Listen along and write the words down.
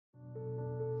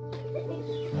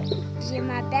Je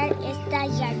m'appelle Esther,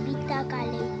 j'habite à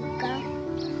Malaika,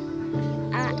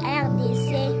 à RDC.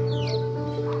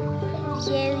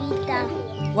 J'ai 8 ans.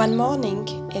 One morning,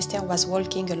 Esther was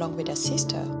walking along with her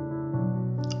sister.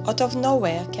 Out of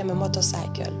nowhere came a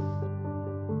motorcycle.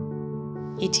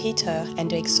 It hit her and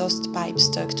the exhaust pipe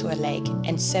stuck to her leg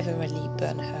and severely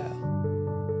burned her.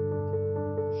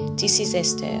 This is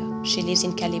Esther. She lives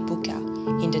in Kalibuka,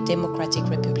 in the Democratic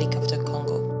Republic of the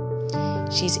Congo.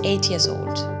 She's 8 years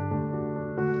old.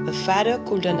 Her father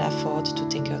couldn't afford to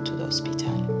take her to the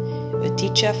hospital. A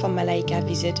teacher from Malaika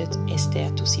visited Esther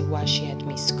to see why she had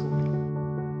missed school.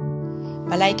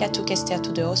 Malaika took Esther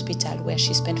to the hospital where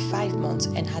she spent 5 months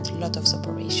and had a lot of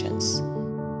operations.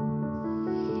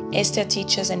 Esther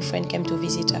teachers and friends came to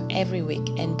visit her every week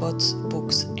and bought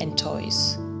books and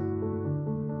toys.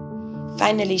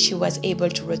 Finally, she was able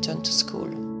to return to school.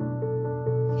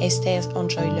 Esther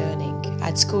enjoyed learning.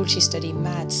 At school, she studied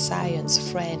math,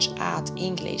 science, French, art,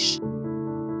 English.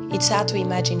 It's hard to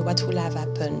imagine what would have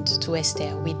happened to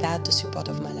Esther without the support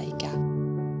of Malaika.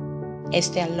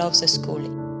 Esther loves the school.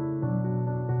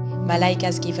 Malaika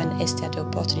has given Esther the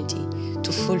opportunity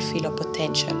to fulfill her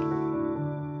potential.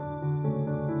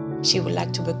 She would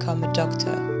like to become a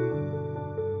doctor.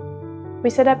 We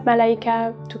set up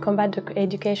Malaika to combat the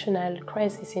educational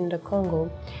crisis in the Congo.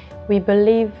 We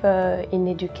believe in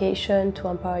education to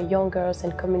empower young girls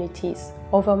and communities.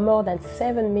 Over more than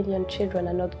 7 million children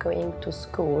are not going to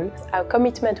school. Our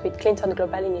commitment with Clinton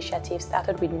Global Initiative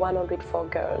started with 104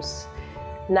 girls.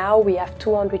 Now we have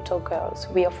 200 girls.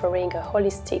 We are offering a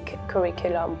holistic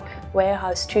curriculum where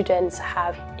our students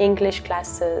have English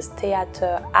classes,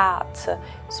 theater, art,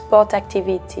 sport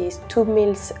activities. 2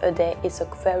 meals a day is a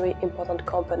very important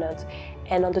component.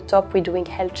 And on the top, we're doing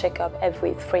health checkup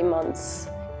every 3 months.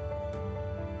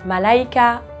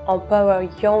 Malaika empowers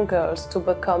young girls to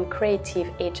become creative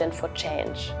agents for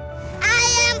change.